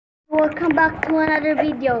welcome back to another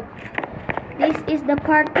video. This is the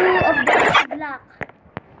part 2 of the Black.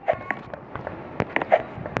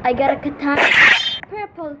 I got a katana,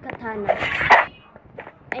 purple katana.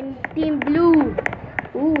 I'm team blue.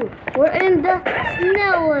 Ooh, we're in the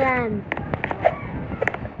Snowland.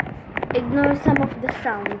 Ignore some of the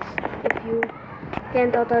sounds if you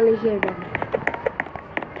can totally hear them.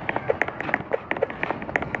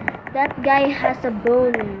 That guy has a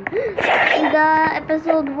bone. In the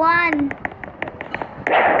episode 1.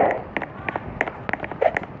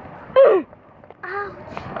 Ouch.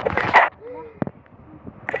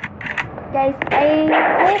 Guys, I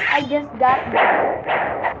hope I just got them.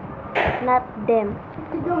 Not them.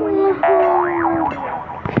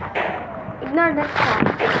 Ignore that sound.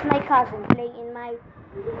 It's my cousin playing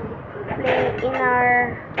in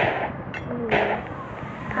our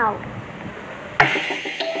house.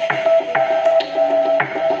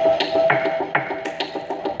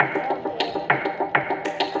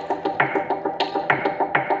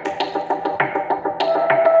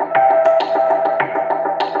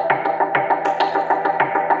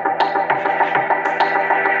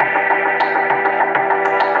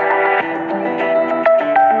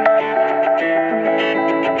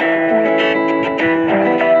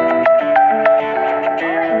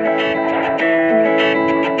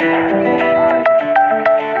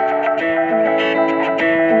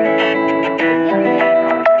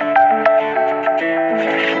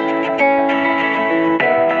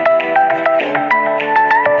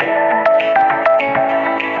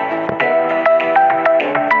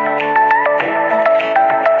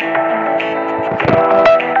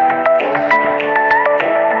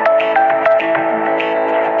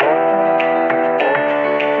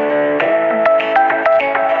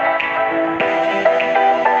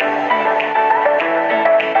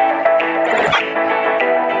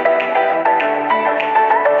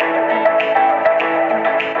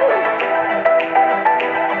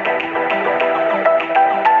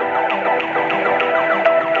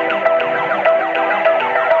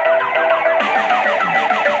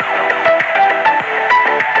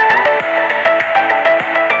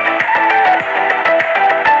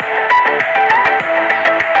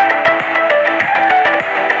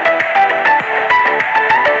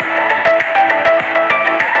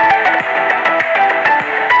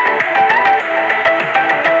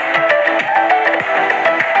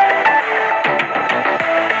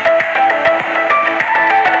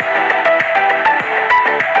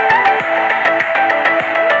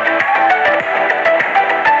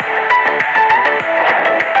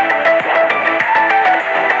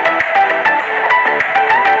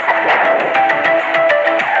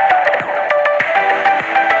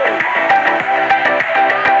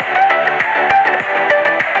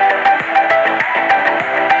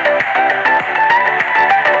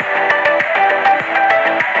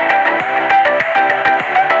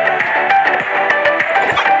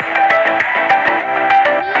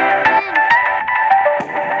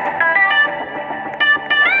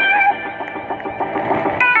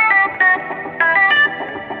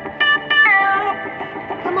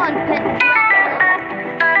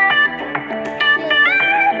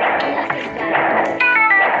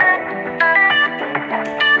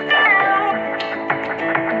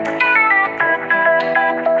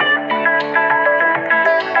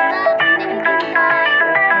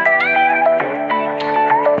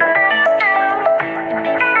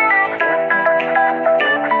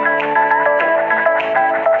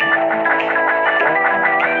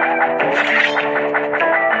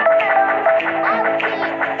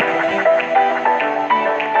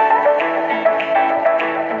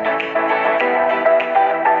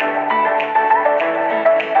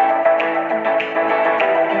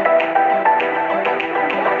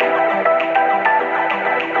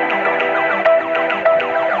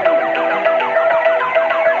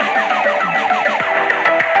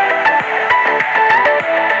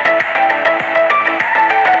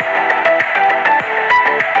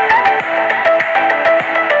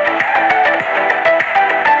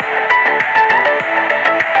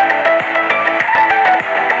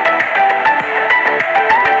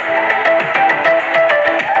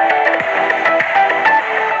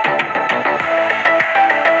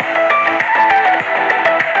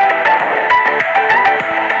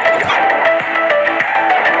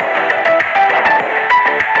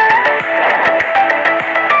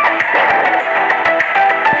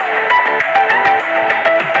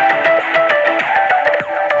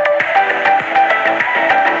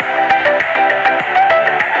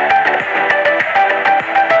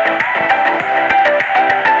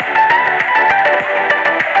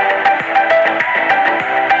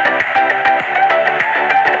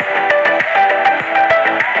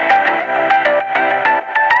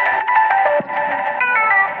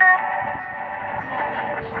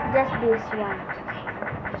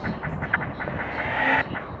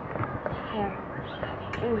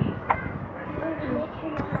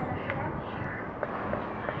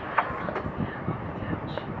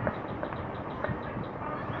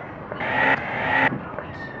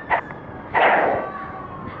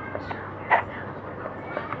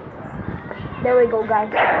 go,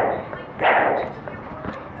 guys.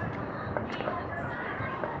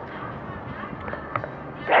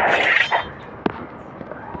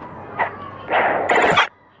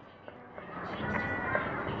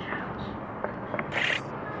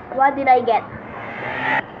 What did I get?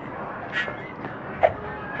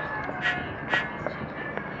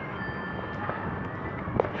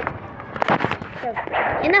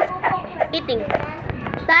 Enough eating.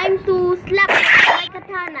 Time to slap my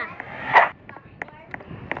katana.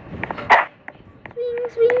 Swing,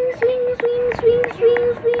 swing, swing, swing, swing, swing,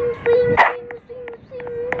 swing, swing, swing, swing,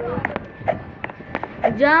 swing.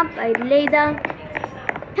 Jump, I lay down.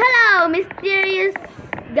 Hello, mysterious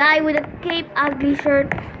guy with a cape, ugly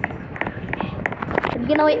shirt. I'm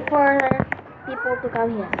gonna wait for people to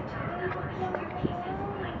come here.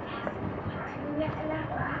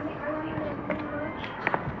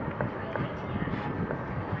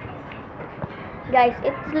 Guys,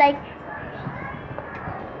 it's like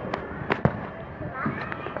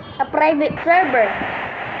a private server.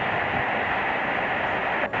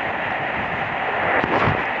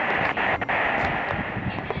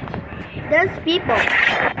 There's people,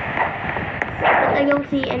 but I don't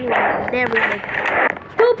see anyone. There we go.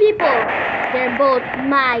 2 people. They're both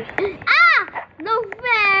my. Ah! No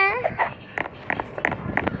fair.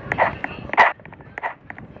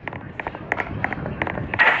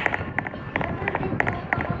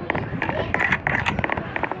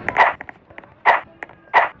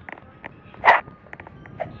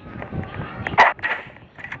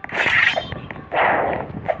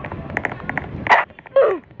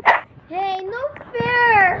 Hey, no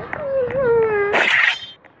fair!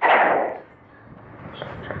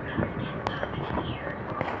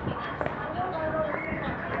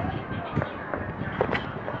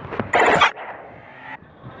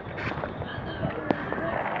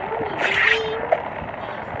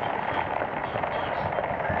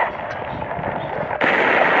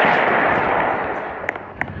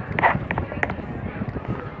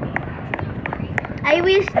 I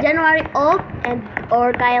wish January Alt and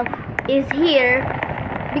or Kyle is here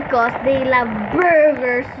because they love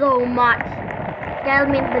burgers so much. Kyle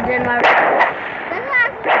means the January that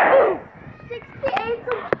has 68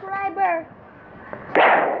 subscribers.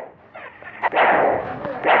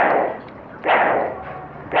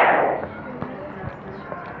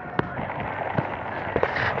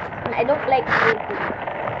 I don't like eating.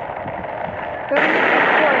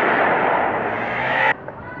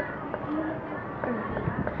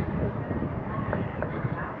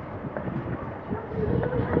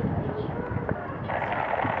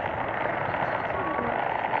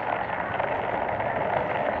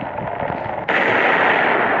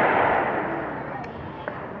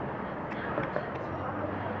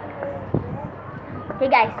 Hey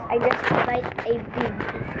guys, I just bite a big.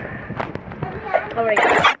 Alright,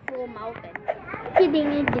 full mountain. Kidding, I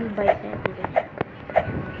didn't bite that either.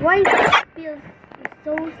 Why does it feel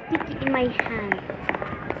so sticky in my hand?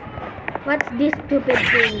 What's this stupid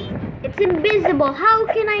thing? It's invisible. How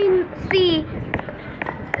can I see?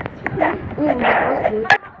 Ooh, that was good.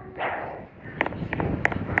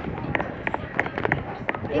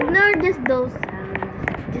 Ignore just those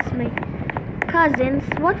sounds. Just my cousins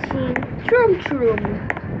watching Troom Troom.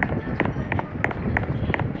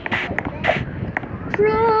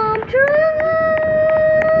 Troom Troom.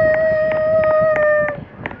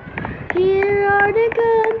 Here are the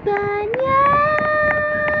companions.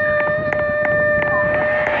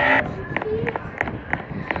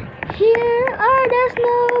 Here are the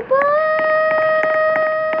snowballs.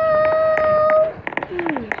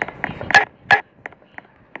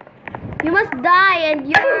 You must die and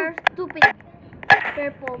you're stupid.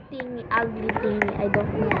 Purple thing, ugly thing, I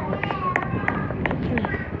don't know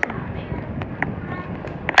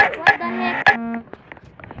what the heck.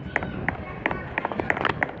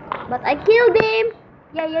 But I killed him.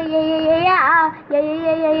 Yeah.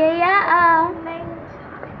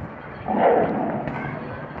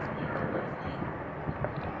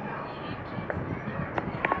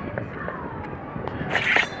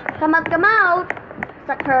 Come out,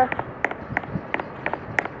 sucker.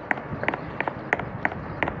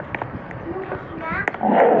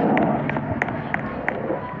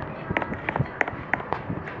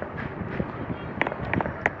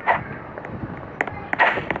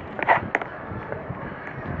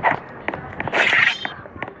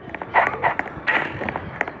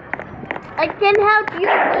 I can help you,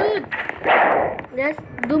 dude. Just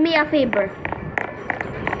do me a favor.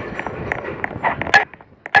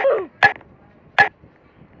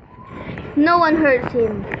 No one hurts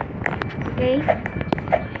him. Okay?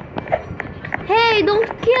 Hey, don't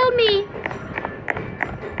kill me.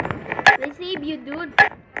 I saved of you, dude.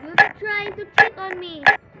 You're trying to cheat on me.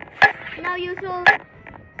 Now you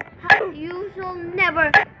shall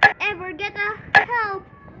never ever get a help.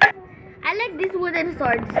 I like this wooden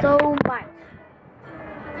sword so much.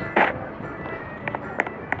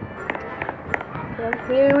 So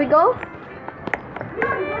here we go.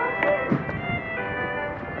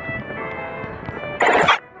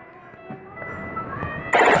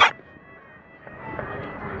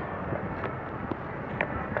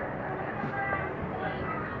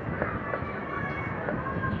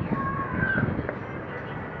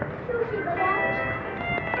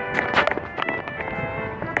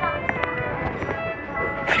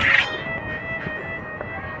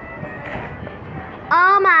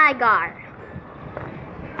 Oh my god,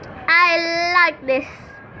 I like this.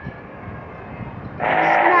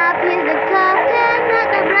 Snap is the captain, not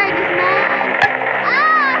the brightest man.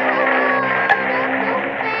 Ah, that's no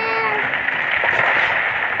fair.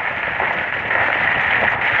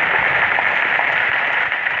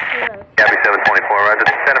 Gabby 724, Roger.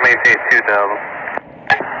 Send a maintain 2000.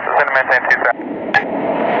 Send a maintain 2000.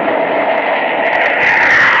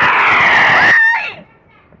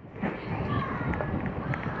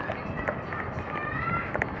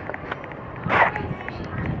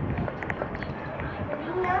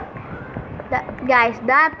 Guys,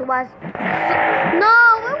 that was no,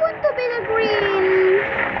 I want to be the green.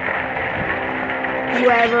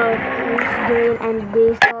 Whoever is green and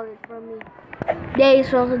they stole it from me, they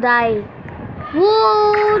shall die.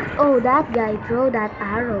 Whoa! Oh, that guy throw that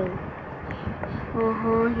arrow.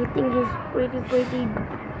 He thinks he's pretty good.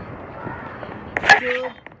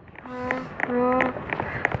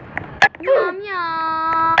 Meow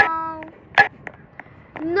meow.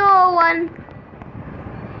 No one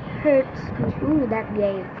hurts me. Ooh, that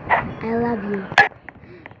game. I love you.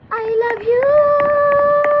 I love you.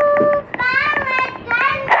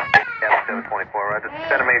 Yeah, 724, Roger.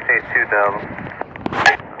 Send a maintain 2000.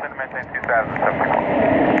 Send a maintain 2000.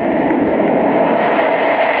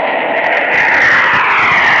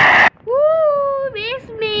 Woo, miss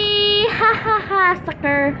me. Ha ha ha,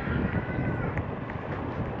 sucker.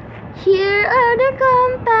 Here are the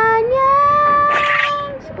companions.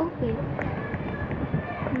 Okay.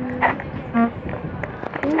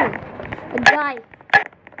 Ooh, a guy.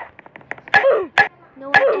 No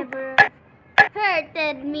one ever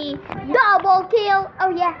hurted me. Double kill. Oh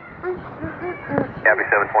yeah. Gabby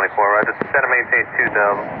 724, Roger. Send a maintain 2000.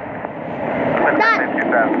 Send a maintain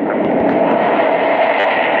 2000.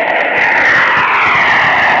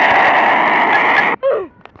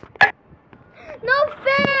 No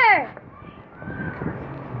fair.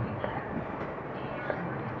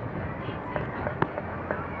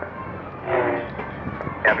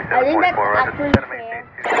 Gabby I think that's 724, Roger. actually Send a fair.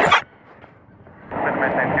 maintain 2000. Send a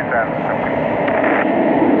maintain 2000.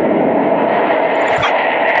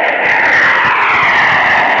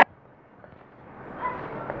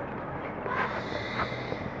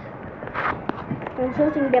 I'm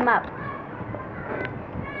shooting them up.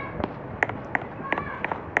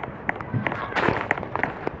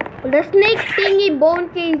 The snake thingy, bone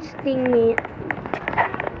cage thingy.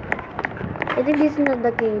 I think this is not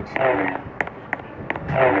the cage.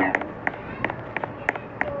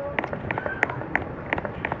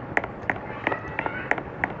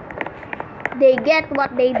 They get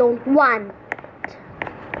what they don't want.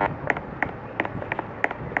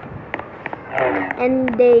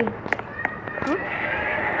 And they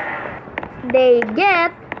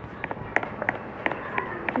get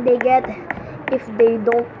if they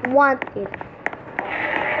don't want it.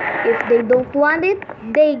 If they don't want it,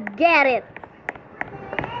 they get it.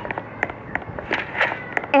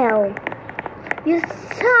 L. You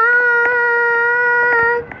suck.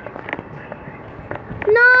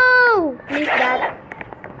 No! Miss that.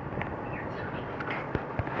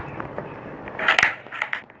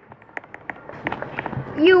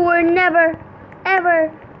 You will never,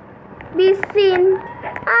 ever be seen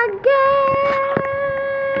again.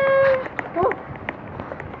 Oh.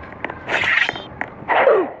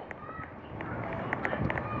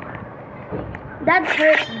 That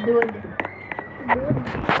hurt, dude.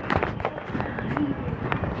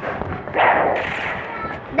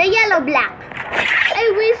 The yellow black. I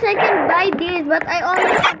wish I can buy this, but I only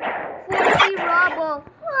have 40 rubles.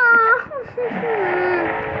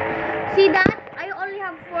 See that? I only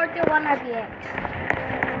have 41 RPX.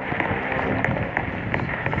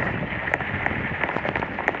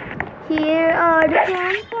 Here are the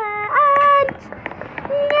companions.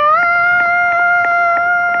 No!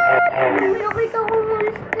 Nakita ko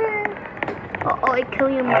monster. Oo, ikaw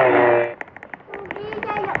yung monster. Hindi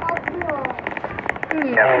kaya ako.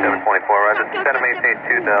 Yeah, 724, Roger. Send a maintain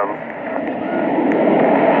 2000.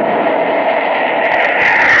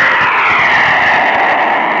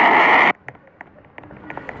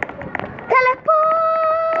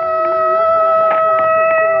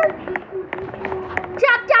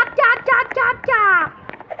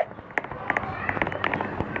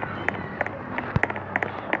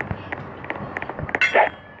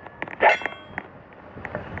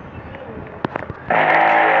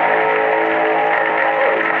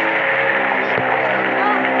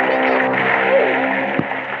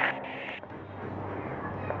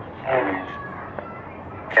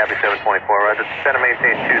 724, right? Descend and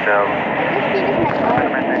maintain 2000. This speed is my Descend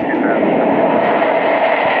and maintain 2000.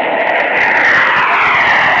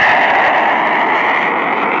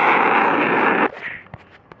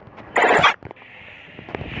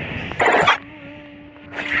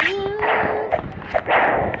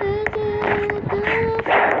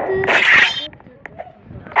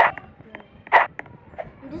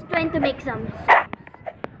 I'm just trying to make some songs.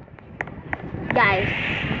 Guys,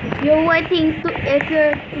 if you're waiting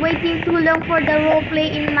too long for the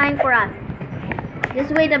roleplay in Minecraft,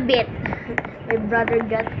 just wait a bit. My brother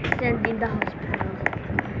got sent in the hospital.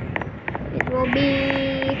 It will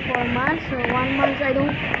be 4 months or 1 month, I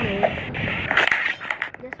don't know.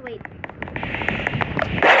 Just wait.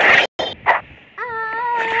 Ow!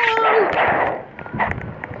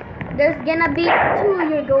 There's gonna be 2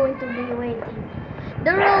 you're going to be waiting.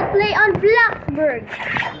 The roleplay on Blacksburg.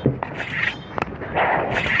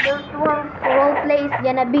 The roleplay is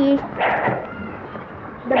gonna be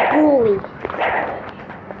the bully.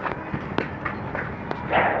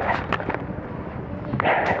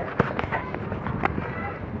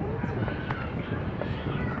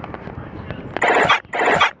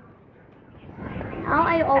 Now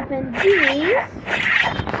I open this.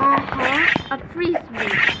 A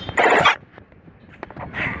frisbee.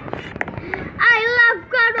 I love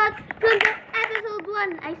carrots from the episode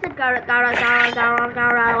 1. I said carrot.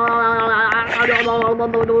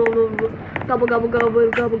 Gobble, gobble, gobble,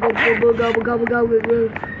 gobble, gobble, gobble, gobble, gobble.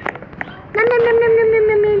 Nom, nom, nom, nom, nom, nom,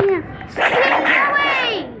 nom, nom. Spin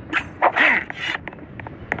away!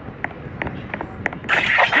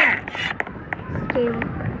 Okay.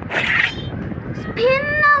 Spin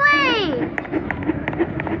away!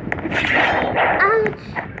 Ouch!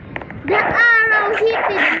 The arrow hit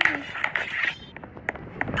me!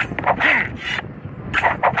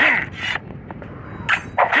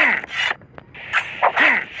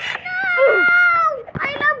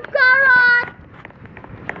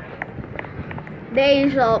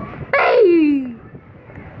 They shall pay.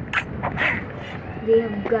 They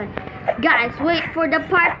have gone. Guys, wait for the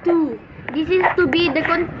part 2. This is to be the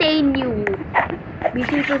continue. Be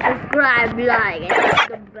sure to subscribe, like, and hit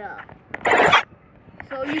the bell,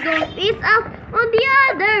 so you don't miss out on the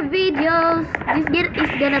other videos. This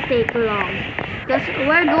is gonna take long, because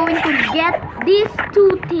we're going to get these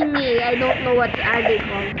 2 thingy. I don't know what are they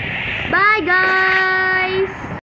called. Bye, guys.